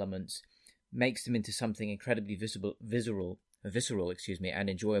plot elements, makes them into something incredibly visceral, and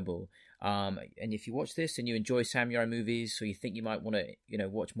enjoyable, And if you watch this and you enjoy samurai movies, or you think you might want to,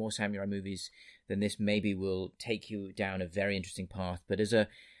 watch more samurai movies, then this maybe will take you down a very interesting path. But as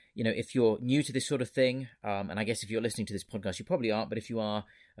if you're new to this sort of thing, and I guess if you're listening to this podcast, you probably aren't, but if you are,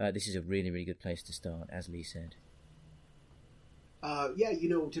 this is a really, really good place to start, as Lee said. To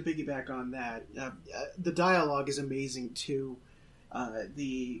piggyback on that, the dialogue is amazing too.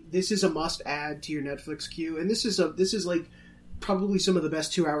 This is a must add to your Netflix queue, and this is like probably some of the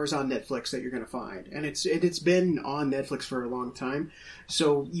best 2 hours on Netflix that you're going to find, and it's been on Netflix for a long time.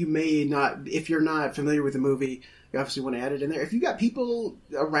 So you may not, if you're not familiar with the movie, you obviously want to add it in there. If you got people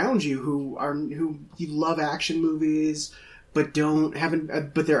around you who you love action movies but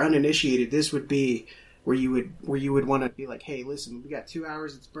they're uninitiated, this would be where you would want to be like, hey, listen, we got 2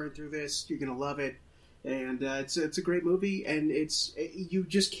 hours. Let's burn through this. You're going to love it. And it's a great movie, and you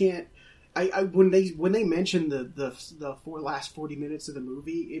just can't. When they mention the last 40 minutes of the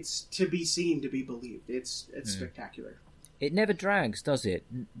movie, it's to be seen, to be believed. It's spectacular. It never drags, does it?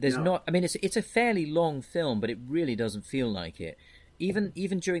 There's not. I mean, it's a fairly long film, but it really doesn't feel like it.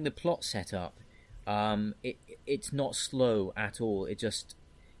 Even during the plot setup, it's not slow at all. It just,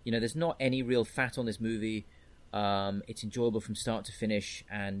 there's not any real fat on this movie. It's enjoyable from start to finish,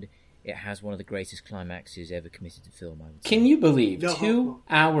 and it has one of the greatest climaxes ever committed to film, I would say. Can you believe 2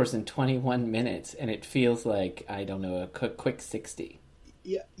 hours and 21 minutes, and it feels like, I don't know, a quick 60?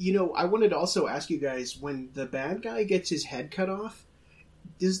 Yeah, I wanted to also ask you guys, when the bad guy gets his head cut off,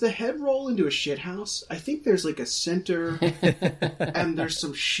 does the head roll into a shit house? I think there's like a center, and there's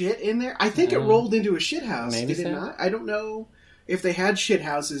some shit in there. I think it rolled into a shit house. Maybe Did it not? I don't know if they had shit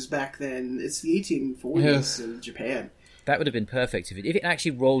houses back then. It's the 1840s in Japan. That would have been perfect if it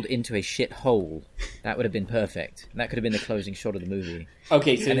actually rolled into a shit hole. That would have been perfect. That could have been the closing shot of the movie.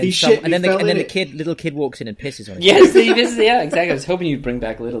 Okay, so and then the little kid walks in and pisses on it. Yes, exactly. I was hoping you'd bring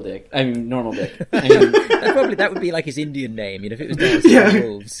back Little Dick. I mean, Normal Dick. That would be like his Indian name, if it was Dancing with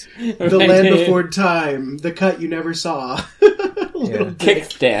Wolves. The Land Before Time, the cut you never saw.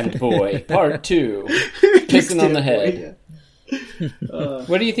 Kickstand Boy, Part 2. Pissing on the head.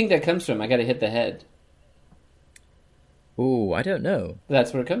 Where do you think that comes from? I gotta hit the head. Oh, I don't know.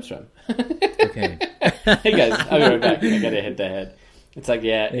 That's where it comes from. Okay. Hey guys, I'll be right back. I gotta hit the head. It's like,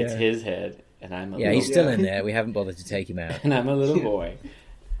 it's his head, and I'm a little... he's still in there. We haven't bothered to take him out. And I'm a little boy.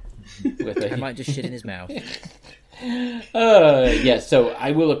 I might just shit in his mouth. So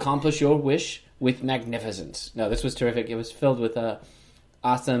I will accomplish your wish with magnificence. No, this was terrific. It was filled with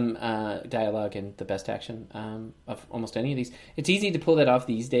awesome dialogue and the best action of almost any of these. It's easy to pull that off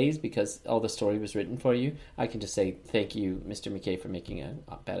these days because all the story was written for you. I can just say thank you, Mr. McKay, for making a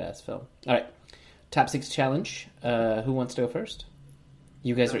badass film. All right, top 6 challenge. Who wants to go first?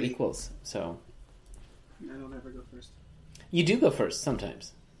 You guys are equals, so... I don't ever go first. You do go first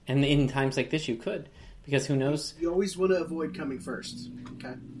sometimes. And in times like this, you could. Because who knows? You always want to avoid coming first.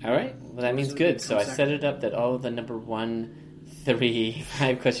 Okay? All right. Well, that means good. So I set it up that all of the number 1, 3,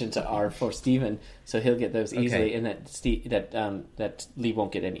 5 questions are for Steven, so he'll get those easily, and that Lee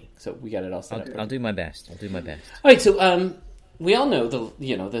won't get any. So we got it all set up. I'll do my best. All right. So we all know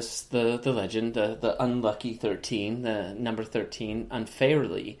the legend, the unlucky 13, the number 13,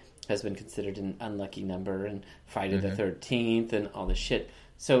 unfairly has been considered an unlucky number, and Friday the 13th, and all this shit.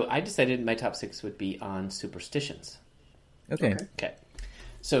 So I decided my top 6 would be on superstitions. Okay.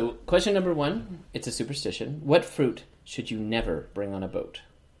 So question number 1, it's a superstition. What fruit should you never bring on a boat?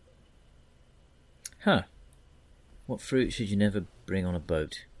 What fruit should you never bring on a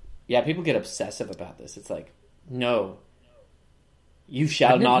boat? Yeah, people get obsessive about this. It's like, no, you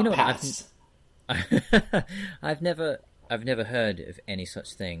shall not pass. I've never heard of any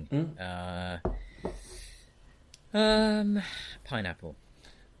such thing. Pineapple.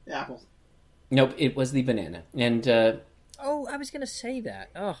 Apple. Nope, it was the banana. And I was going to say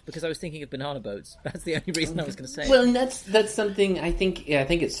that. Because I was thinking of banana boats. That's the only reason I was going to say. Well, and that's something I think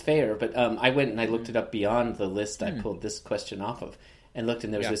it's fair. But I went and I looked it up beyond the list I pulled this question off of, and looked,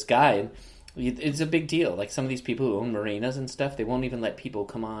 and there was this guy. And it's a big deal. Like some of these people who own marinas and stuff, they won't even let people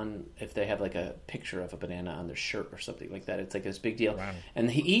come on if they have like a picture of a banana on their shirt or something like that. It's like this big deal. Wow. And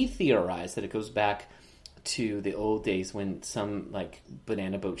he theorized that it goes back to the old days when some like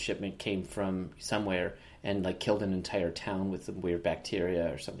banana boat shipment came from somewhere and like killed an entire town with some weird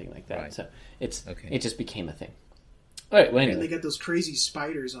bacteria or something like that. Right. So it just became a thing. All right. Well, anyway. And they got those crazy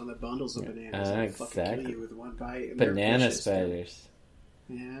spiders on the bundles of bananas that fucking kill you with one bite. Banana spiders.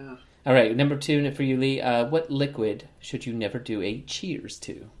 Yeah. All right. Number 2 for you, Lee. What liquid should you never do a cheers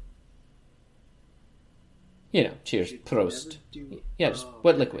to? Cheers. Prost.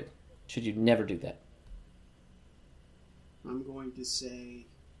 What liquid should you never do that? I'm going to say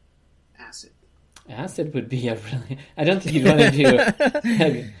acid. Acid would be a really... I don't think you'd want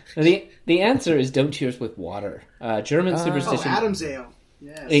to do... the answer is don't cheers with water. German superstition... Oh, Adam's ale.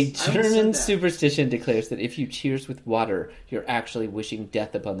 Yes. A German superstition declares that if you cheers with water, you're actually wishing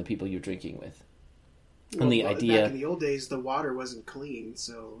death upon the people you're drinking with. Well, And the idea... Back in the old days, the water wasn't clean,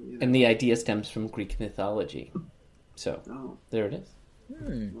 so... And the idea stems from Greek mythology. So, there it is.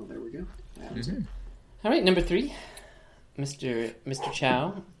 Well, there we go. All right, number 3. Mr.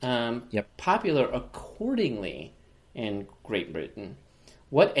 Chow. Yep. Popular accordingly in Great Britain.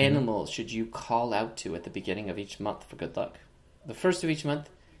 What animals should you call out to at the beginning of each month for good luck? The first of each month,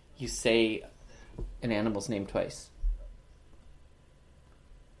 you say an animal's name twice.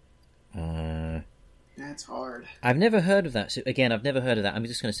 That's hard. I've never heard of that. So again, I've never heard of that. I'm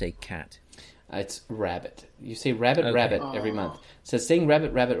just going to say cat. It's rabbit. You say rabbit, Okay. rabbit every month. So saying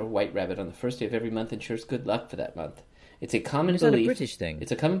rabbit, rabbit, or white rabbit on the first day of every month ensures good luck for that month. It's a common Is that belief. a British thing?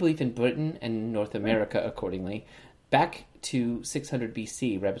 It's a common belief in Britain and North America, accordingly. Back to 600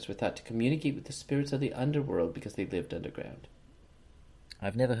 BC, rabbits were thought to communicate with the spirits of the underworld because they lived underground.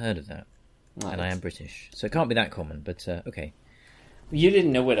 I've never heard of that. And I am British. So it can't be that common, but okay. You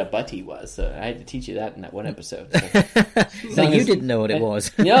didn't know what a butty was, so I had to teach you that in that one episode. So. So you didn't know what it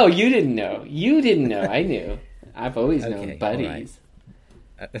was. No, you didn't know. You didn't know. I knew. I've always known Okay, buddies.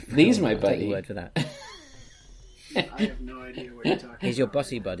 all right. These my I'll take buddy. your word for that. I have no idea what you're talking about. He's your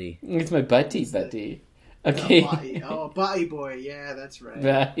bossy buddy. It's my buddy. Okay. Butty boy. Yeah, that's right.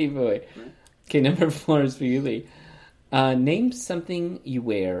 Buddy boy. Okay, number 4 is for you, Lee. Name something you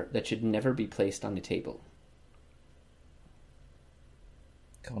wear that should never be placed on the table.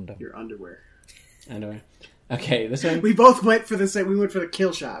 Condom. Your underwear. Underwear. Okay, this one. We both went for the same. We went for the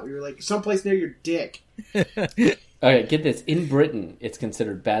kill shot. We were like, someplace near your dick. Alright, get this. In Britain, it's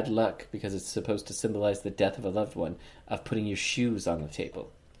considered bad luck because it's supposed to symbolize the death of a loved one of putting your shoes on the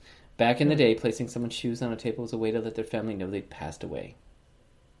table. Back in the day, placing someone's shoes on a table was a way to let their family know they'd passed away.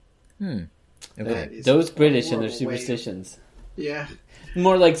 Okay. That is Those a British and their horrible way. superstitions. Yeah.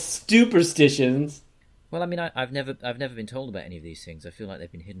 More like superstitions. Well, I mean, I've never been told about any of these things. I feel like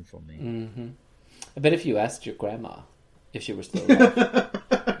they've been hidden from me. I bet if you asked your grandma if she were still alive.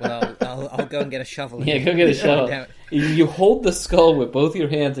 Well, I'll go and get a shovel. Yeah, go get a shovel. Down. You hold the skull with both your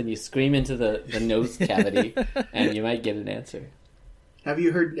hands and you scream into the nose cavity, and you might get an answer. Have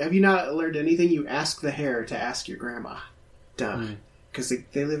you not learned anything? You ask the hair to ask your grandma. Duh. Because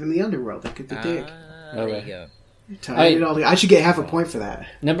they live in the underworld. They could be dig. There you go. Tying it all together. I should get half a point for that.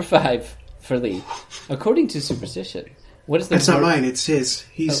 Number 5 for Lee. According to superstition, what is the That's not word- mine. It's his.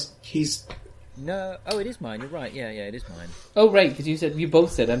 He's. No, it is mine. You're right. Yeah, it is mine. Oh, right, because you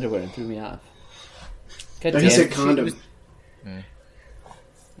both said underwear and threw me off. God He damn. said condom.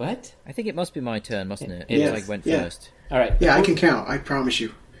 What? I think it must be my turn, mustn't it? Yes. Because I went Yeah. first. All right. Yeah, I can count. I promise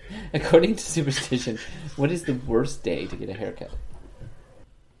you. According to superstition, what is the worst day to get a haircut?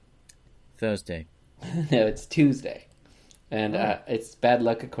 Thursday. No, it's Tuesday. And it's bad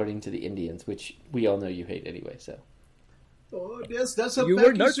luck according to the Indians, which we all know you hate anyway, so. Oh, yes, that's a You Becky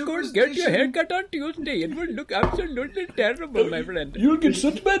were not going to get your superstition. haircut on Tuesday. It will look absolutely terrible, my friend. You'll get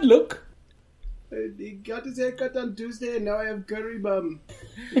such bad luck. He got his haircut on Tuesday, and now I have curry bum.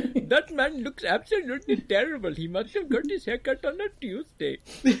 That man looks absolutely terrible. He must have got his haircut on a Tuesday.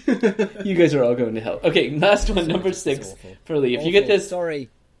 You guys are all going to hell. Okay, last one, number 6 awful. for Lee. If you get this, Sorry.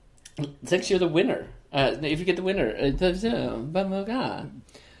 6, you're the winner. If you get the winner,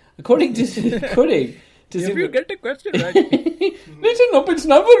 according to If you get the question right. listen up, it's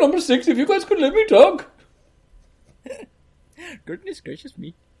number 6. If you guys could let me talk. Goodness gracious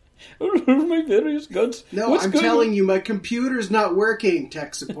me. My various guts. No, I'm telling you, my computer's not working,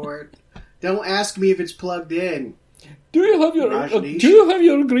 tech support. Don't ask me if it's plugged in. Do you have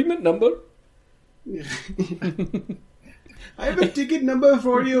your agreement number? I have a ticket number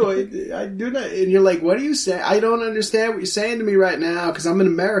for you. I do not. And you're like, what are you saying? I don't understand what you're saying to me right now because I'm in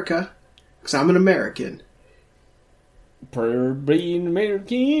America. Because I'm an American. Per being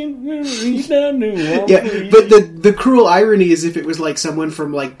American, yeah, But the cruel irony is if it was like someone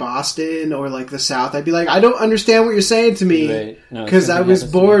from like Boston or like the South, I'd be like, I don't understand what you're saying to me Right. No, because same I thing was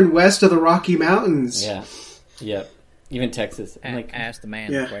happens to me. born west of the Rocky Mountains. Yeah. Even Texas. I'm like, Ask the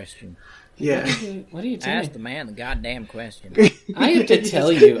man Yeah. the question. Yeah. what are you doing? Ask the man the goddamn question. I have to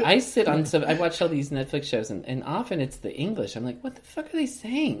tell you, I watch all these Netflix shows, and often it's the English. I'm like, what the fuck are they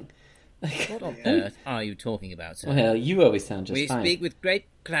saying? Like, What on earth are you talking about, sir? well, you always sound just We fine. speak with great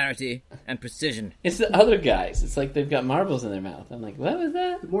clarity and precision. It's the other guys. It's like they've got marbles in their mouth. I'm like, what was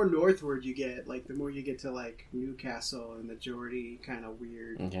that? The more northward you get, like the more you get to like Newcastle and the Geordie kind of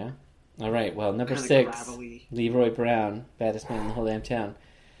weird. Yeah. All right. Well, number Kinda 6, gravelly. Leroy Brown, baddest man in the whole damn town.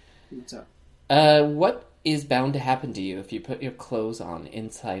 What's up? What is bound to happen to you if you put your clothes on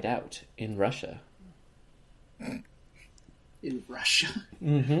inside out in Russia? In Russia?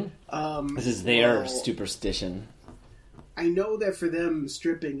 Mm-hmm. This is their well, superstition. I know that for them,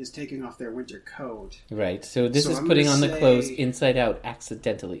 stripping is taking off their winter coat. Right, so this is I'm putting on gonna the clothes say- inside out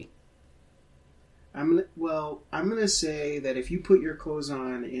accidentally. I'm gonna say that if you put your clothes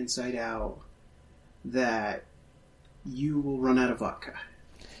on inside out, that you will run out of vodka.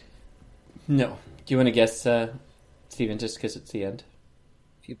 No. Do you want to guess, Stephen, just because it's the end?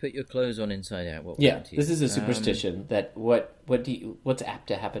 If you put your clothes on inside out, what will Yeah, happen to you? this is a superstition that what's apt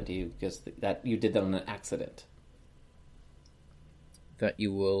to happen to you because that you did that on an accident. That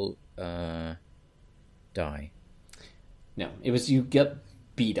you will die. No, it was you get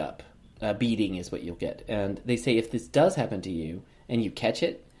beat up. Beating is what you'll get. And they say if this does happen to you and you catch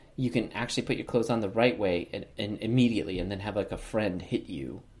it, you can actually put your clothes on the right way and immediately and then have like a friend hit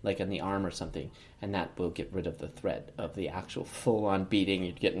you, like on the arm or something, and that will get rid of the threat of the actual full-on beating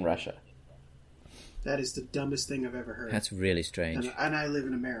you'd get in Russia. That is the dumbest thing I've ever heard. That's really strange. And I live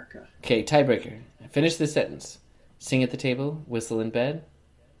in America. Okay, tiebreaker. Finish this sentence. Sing at the table, whistle in bed.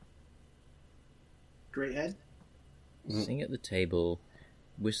 Great head. Sing at the table,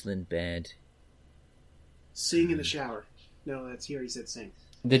 whistle in bed. Sing in the shower. No, that's he already said sing.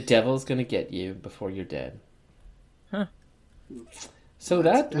 The devil's gonna get you before you're dead. Huh. So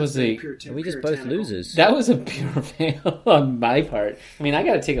that was very Are we just both puritanical. losers? That was a pure fail on my part. I mean, I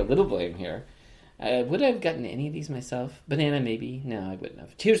got to take a little blame here. Would I have gotten any of these myself? Banana, maybe. No, I wouldn't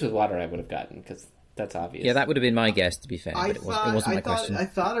have. Tears with Water, I would have gotten because that's obvious. Yeah, that would have been my guess, to be fair, but it wasn't my question. I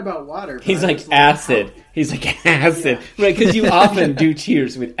thought about water. but He's I like was acid. He's like acid, right? Because you often do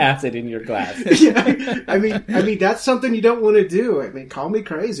cheers with acid in your glass. Yeah, I mean that's something you don't want to do. I mean, call me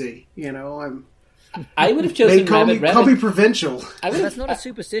crazy. You know, I would have chosen call me rabbit. provincial. I would That's have, not a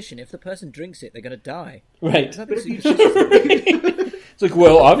superstition. If the person drinks it, they're going to die. right. There's nothing But if you superstitious. It's like,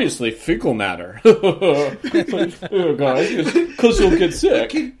 well, obviously fecal matter. Oh, guys, because you'll get sick.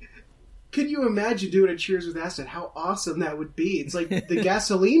 Can you imagine doing a cheers with acid? How awesome that would be! It's like the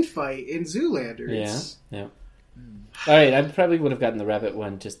gasoline fight in Zoolander. Yeah, It's- yeah. All right, I probably would have gotten the rabbit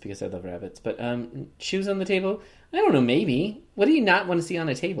one just because I love rabbits. But shoes on the table? I don't know, maybe. What do you not want to see on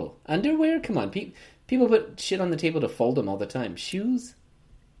a table? Underwear? Come on. People put shit on the table to fold them all the time. Shoes?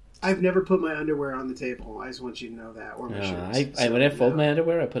 I've never put my underwear on the table. I just want you to know that. Or my shoes. When I So, fold no. my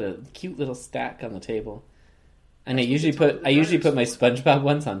underwear, I put a cute little stack on the table. And I usually put my SpongeBob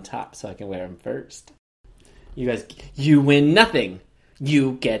ones on top so I can wear them first. You guys, you win nothing.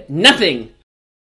 You get nothing.